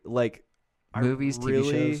really like Movies,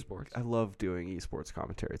 TV shows, sports. I love doing esports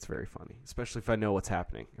commentary. It's very funny, especially if I know what's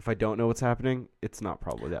happening. If I don't know what's happening, it's not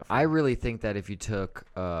probably that funny. I really think that if you took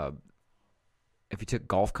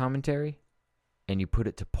golf commentary and you put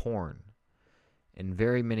it to porn, in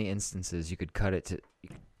very many instances you could edit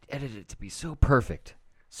it to be so perfect.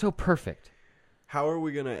 So perfect. How are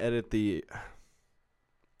we going to edit the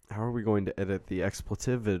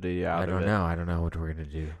expletivity out of it? I don't know what we're going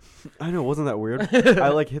to do. I know, wasn't that weird?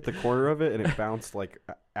 I hit the corner of it and it bounced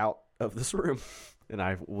out of this room, and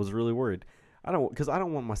I was really worried. Because I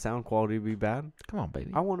don't want my sound quality to be bad. Come on,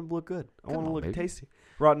 baby. I want to look good. I want to look baby. tasty.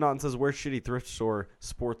 Rod Naughton says, "Where's shitty thrift store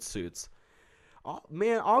sports suits?"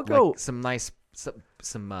 I'll go. Like some nice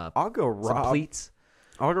I'll go rob. pleats.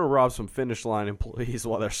 I'll go rob some Finish Line employees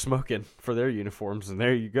while they're smoking for their uniforms, and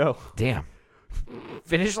there you go. Damn.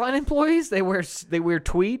 Finish Line employees? They wear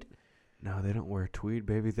tweed? No, they don't wear tweed,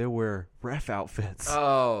 baby. They wear ref outfits.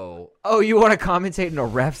 Oh, you want to commentate in a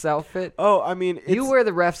ref's outfit? Oh, I mean, You wear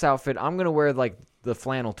the ref's outfit. I'm gonna wear like the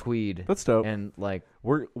flannel tweed. That's dope. And like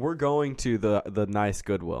We're going to the nice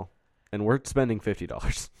Goodwill, and we're spending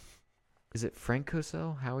 $50. is it Frank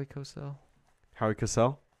Cosell? Howie Cosell? Howie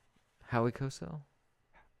Cosell, Howie Cosell?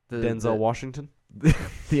 Denzel Washington,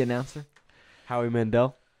 the announcer? Howie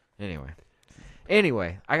Mandel.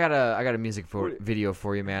 Anyway, I got a music video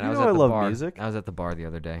for you, man. You I was know at I the love bar. music. I was at the bar the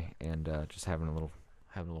other day and just having a little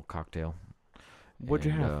cocktail. What'd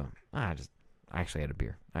you have? I actually had a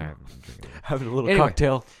beer. I haven't been drinking beer. Having a little Anyway.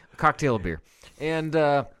 cocktail. Cocktail of beer. And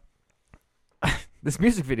this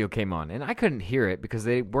music video came on, and I couldn't hear it because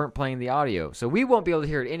they weren't playing the audio. So we won't be able to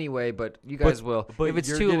hear it anyway, but you guys will. But if it's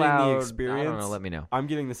you're too getting the loud, I don't experience. know, let me know. I'm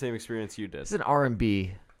getting the same experience you did. It's an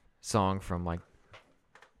R&B song from like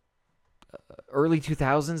early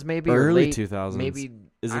 2000s maybe, or Early late, 2000s. maybe.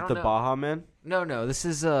 Is I it don't the know. Baja Men? No, this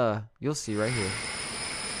is you'll see right here.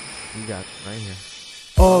 You got right here.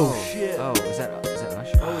 Oh shit! Oh, is that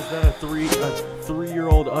Usher? Oh, is that a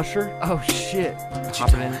 3-year-old Usher? Oh shit!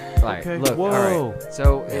 Hopping in. All right, Okay. look. Whoa. All right.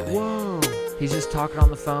 So Whoa! he's just talking on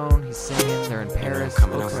the phone. He's singing. They're in Paris.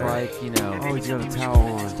 Looks like Oh, he's got a towel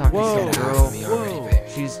on. He's talking Whoa! to some girl. Whoa!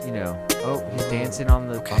 She's he's dancing on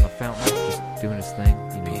the fountain, just doing his thing.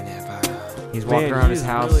 He's walking Man, around he his is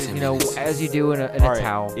house. really- As you do in a All right,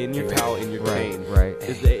 towel. in your towel, in your Right, cane. right.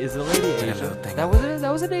 Is the lady Asian?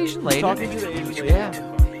 That was an Asian lady. Talking to the Asian lady.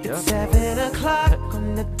 Yeah. It's 7 o'clock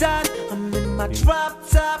on the dot. I'm in my drop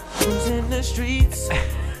top, cruising the streets.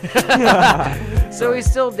 So he's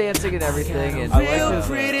still dancing and everything, and Real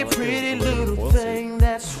pretty little thing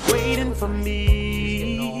that's waiting for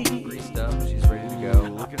me. greased up. She's ready to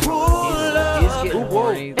go. Pull He's up, getting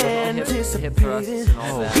horny. The hip thrusts and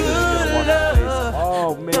all that. good love.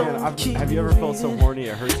 Oh man, have you ever felt so horny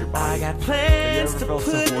it hurts your I body? got plans ever to felt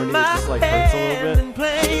so put horny it my just, like, hurts a little hand bit? in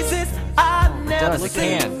places I never does, it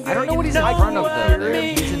seen. can. I don't know what he's in front of, though.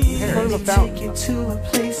 He's in Paris. of the fountain. Take you to a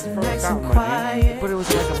place nice and fountain, my quiet. But it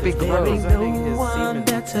was like a big There ain't grove. no one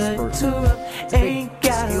better to ain't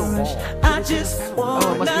got steel a rush. ball. I just Oh, it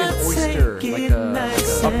wanna must be an oyster, take like it a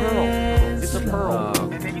nice pearl. and It's a pearl. slow.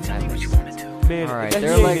 Man, All right, that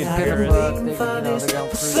they're shit like in I've gonna Paris. been fuck. waiting They for can, this they got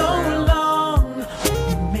for cruise so around. long.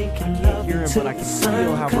 Making love hear him, until but I the can sun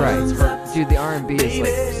feel how comes bright up. Dude, the R&B is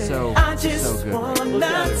like so I just so good. wanna Look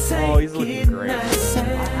at him. take Oh, he's looking it great. nice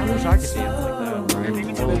and I wish I could dance like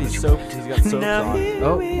that. I bet he's soaked. He's got soaps Now on.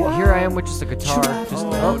 Oh, well, here I am with just a guitar. Just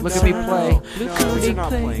look at me play. No, you're not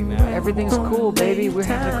playing that. Everything's cool, baby. We're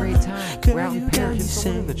having a great time. We're out in Paris.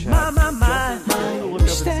 Someone in the chat. My, Look up and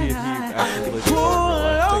see if he actually plays guitar in real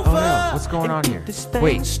life. Oh no, what's going on here?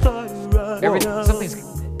 Wait, something's.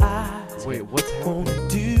 Wait, what's happening?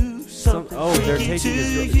 Do something They're taking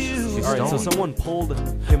his. All right, so stoned. someone pulled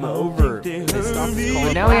him over. They stopped his car.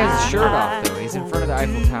 But now he has his shirt off though. He's in front of the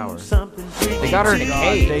Eiffel Tower. They got her in a God,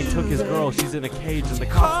 cage. they took his girl. She's in a cage, and the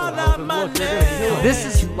cops won't help him. Look, they're gonna kill him. This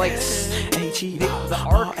is like the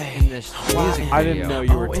arc in this music video. I didn't know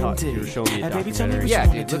you were you were showing me a documentary. Yeah,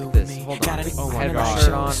 dude, look at this. Hold on. Oh I my had my God.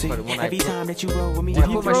 shirt on, but when I Every time that you roll with me, when I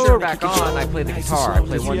he put my throw shirt it? back on, I play the guitar. I play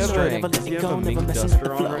Does he one have a- string. Does he have a mink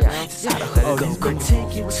duster on right now? Oh,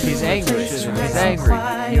 he's angry. He's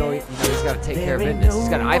angry. He's got to take care of business. He's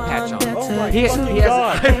got an eye patch on. Oh my He has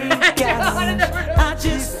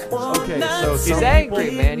Okay, so He's some angry,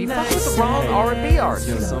 people- man. He fucked with the wrong R&B artist.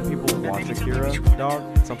 You know, some people watch Akira,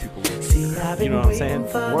 dog. Some people you know what I'm saying?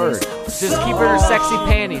 Word. Just keep her sexy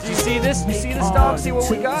panties. You see this? You see this, dog? See what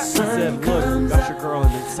we got? He said, look, got your girl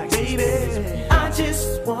in the sexy panties.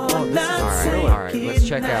 just wanna All right, let's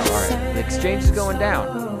check out. All right, the exchange is going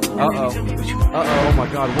down. Oh my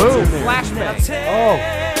God! What's Boom! in there? Flashbang. Oh,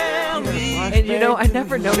 And you know, I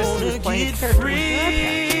never noticed he was playing a character with an eye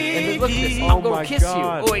patch. And then look at this. I'm Oh gonna my kiss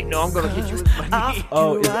God. you. Oh wait, no, I'm gonna hit you with my knee.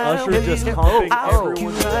 oh, is Usher just humping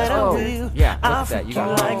everyone? Oh, yeah, look at that. You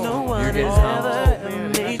got like it. no You're one getting has humped. ever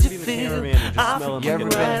Man, made you be the feel. cameraman and just smell him You ever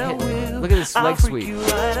like a been rat. hit? Look at this leg sweep. Boom.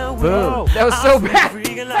 Boom. That was so bad.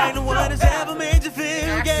 Freaking like no one has ever made you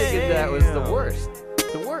feel. Thinking that was the worst.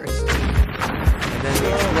 The worst. And then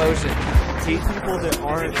the explosion. Hate people that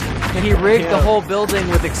aren't. And he rigged the whole building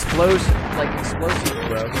with explosives, bro. He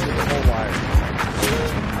did the whole wire.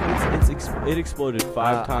 It exploded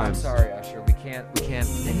 5 times. I'm sorry, Usher. We can't Let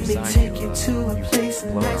me sign take you. you to a place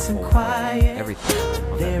blow nice our and whole quiet.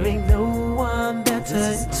 everything. There ain't no one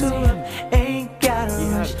better to. Ain't gotta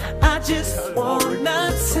rush. I just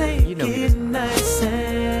wanna take You know he it doesn't. nice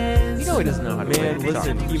and You know he doesn't know how to play Man, the guitar.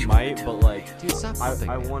 listen, he might, but like, Dude, stop I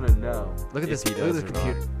humping me. want to know. Look at if this. he Look at does the or not.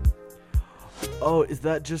 computer. Oh, is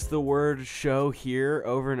that just the word "show" here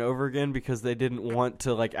over and over again because they didn't want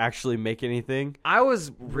to like actually make anything? I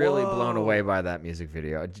was really blown Whoa. away by that music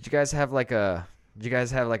video. Did you guys have like a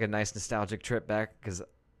nice nostalgic trip back? Because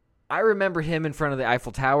I remember him in front of the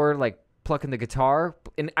Eiffel Tower, like plucking the guitar,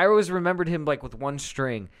 and I always remembered him like with one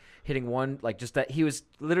string, hitting one, like just that he was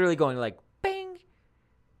literally going like bing,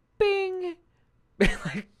 bing,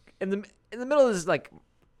 like in the middle of this like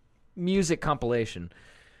music compilation.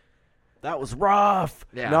 That was rough.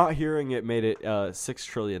 Yeah. Not hearing it made it 6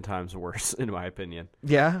 trillion times worse, in my opinion.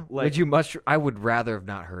 Yeah, Like- I would rather have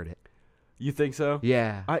not heard it. You think so?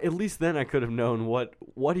 Yeah. At least then I could have known what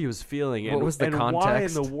he was feeling and What was the and context? why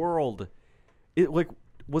in the world. It like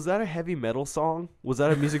was that a heavy metal song? Was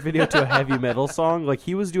that a music video to a heavy metal song? Like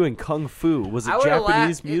he was doing kung fu. Was it I would've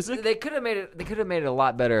Japanese laughed- music? They could have made it. They could have made it a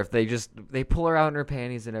lot better if they pull her out in her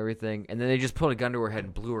panties and everything, and then they just put a gun to her head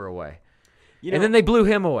and blew her away. You And then they blew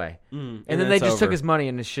him away, and and then they it's just took over. his money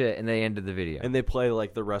and his shit, and they ended the video. And they play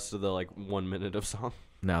like the rest of the like 1 minute of song.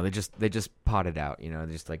 No, they just potted out. You know,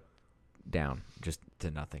 they just like down, just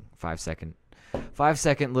to nothing. 5 second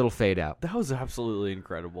little fade out. That was absolutely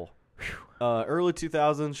incredible. Early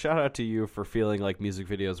 2000s. Shout out to you for feeling like music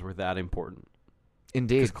videos were that important.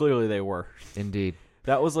 Indeed, Because clearly they were. indeed.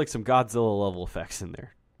 That was like some Godzilla level effects in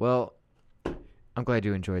there. Well, I'm glad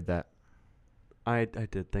you enjoyed that. I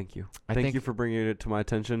did. Thank you. I Thank think- you for bringing it to my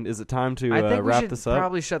attention. Is it time to I think we wrap should this up?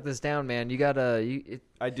 probably shut this down, man. You gotta.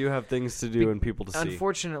 I do have things to do and people to see.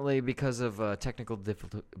 Unfortunately, because of technical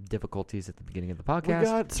difficulties at the beginning of the We podcast,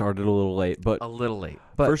 got started a little late, but a little late.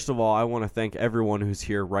 But first of all, I want to thank everyone who's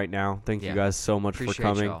here right now. Thank Yeah. you guys so much for Appreciate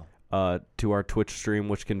coming y'all. to our Twitch stream,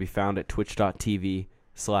 which can be found at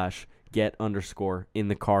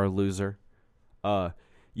twitch.tv/get_in-the-car-loser.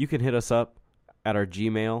 You can hit us up at our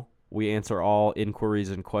Gmail. We answer all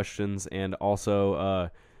inquiries and questions, and also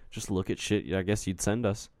just look at shit I guess you'd send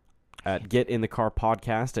us at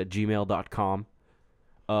getinthecarpodcast@gmail.com.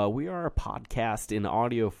 We are a podcast in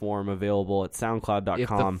audio form available at if the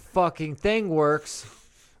soundcloud.com. fucking thing works,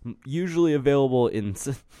 Usually available in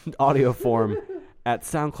audio form at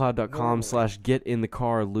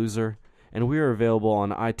soundcloud.com/getinthecarloser. And we are available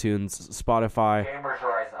on iTunes, Spotify,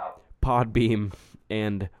 Podbeam,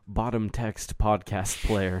 and Bottom Text Podcast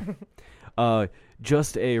Player.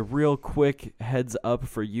 Just a real quick heads up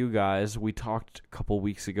for you guys. We talked a couple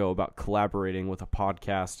weeks ago about collaborating with a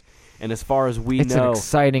podcast. And as far as we it's know, an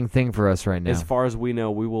exciting thing for us right now. as far as we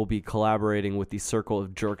know, we will be collaborating with the Circle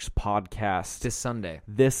of Jerks podcast This Sunday.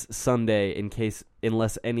 this Sunday, unless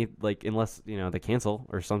they cancel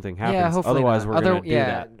or something happens. Yeah, hopefully Otherwise, not. we're gonna do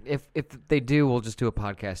that. If they do, we'll just do a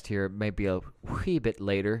podcast here. Maybe a wee bit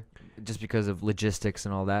later, just because of logistics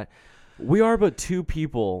and all that. We are but two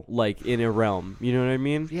people, like in a realm. You know what I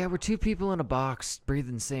mean? Yeah, we're two people in a box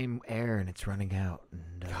breathing the same air, and it's running out.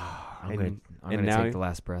 And I'm and gonna now take the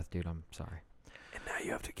last breath, dude. I'm sorry, And now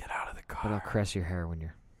you have to get out of the car. but I'll caress your hair when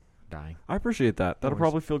you're dying. I appreciate that. That'll worries.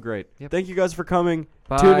 probably feel great. Yep. Thank you guys for coming.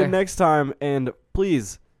 Bye. Tune in next time, and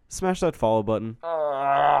please smash that follow button.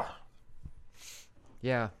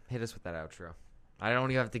 Yeah, hit us with that outro. I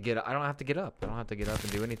don't have to get up. I don't have to get up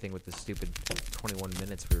and do anything with this stupid 21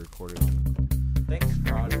 minutes we recorded. Thanks,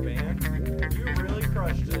 GarageBand. You really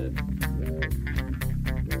crushed it.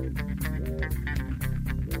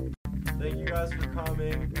 Thank you guys for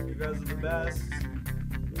coming. You guys are the best.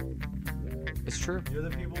 It's true. You're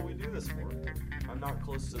the people we do this for. I'm not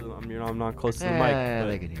close to the. I'm not close to the mic. Yeah, but-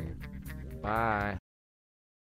 they can hear you. Bye.